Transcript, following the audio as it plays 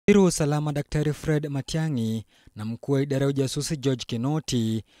Waziri wa usalama Daktari Fred Matiang'i na mkuu wa idara ya ujasusi George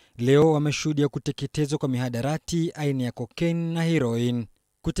Kinoti leo wameshuhudia kuteketezwa kwa mihadarati aina ya cocaine na heroin.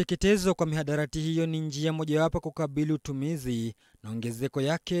 Kuteketezwa kwa mihadarati hiyo ni njia mojawapo kukabili utumizi na ongezeko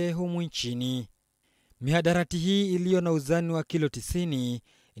yake humu nchini. Mihadarati hii iliyo na uzani wa kilo 90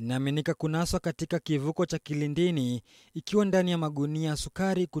 inaaminika kunaswa katika kivuko cha Kilindini ikiwa ndani ya magunia ya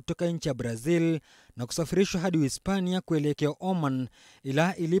sukari kutoka nchi ya Brazil na kusafirishwa hadi Hispania kuelekea Oman,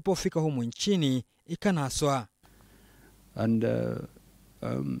 ila ilipofika humu nchini ikanaswa. And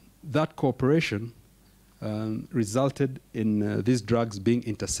that cooperation resulted in these drugs being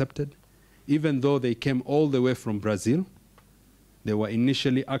intercepted. Even though they came all the way from Brazil, they were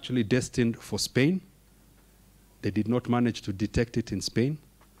initially actually destined for Spain. They did not manage to detect it in Spain.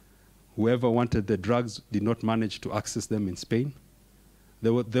 Whoever wanted the drugs did not manage to access them in Spain.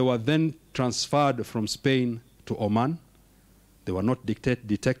 They were then transferred from Spain to Oman. They were not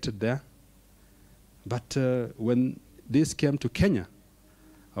detected there. But when this came to Kenya,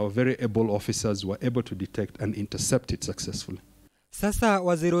 our very able officers were able to detect and intercept it successfully. Sasa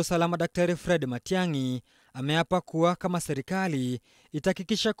Waziri wa usalama Daktari Fred Matiang'i ameapa kuwa kama serikali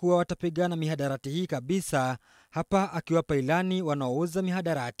itahakikisha kuwa watapigana mihadarati hii kabisa, hapa akiwapa ilani wanaouza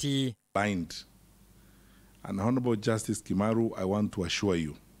mihadarati. And Honorable Justice Kimaru, I want to assure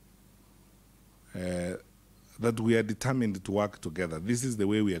you that we are determined to work together. This is the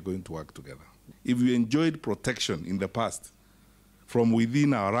way we are going to work together. If you enjoyed protection in the past from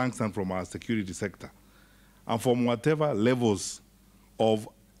within our ranks and from our security sector and from whatever levels of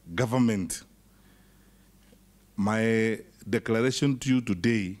government, my declaration to you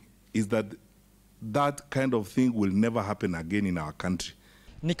today is that that kind of thing will never happen again in our country.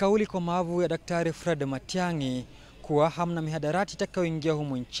 Ni kauli komavu ya Daktari Fred Matiang'i kuwa hamna mihadarati itakayoingia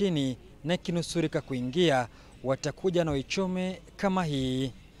humu nchini na ikinusurika kuingia watakuja na ichome kama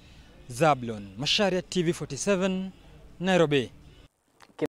hii. Zablon Macharia, TV 47, Nairobi.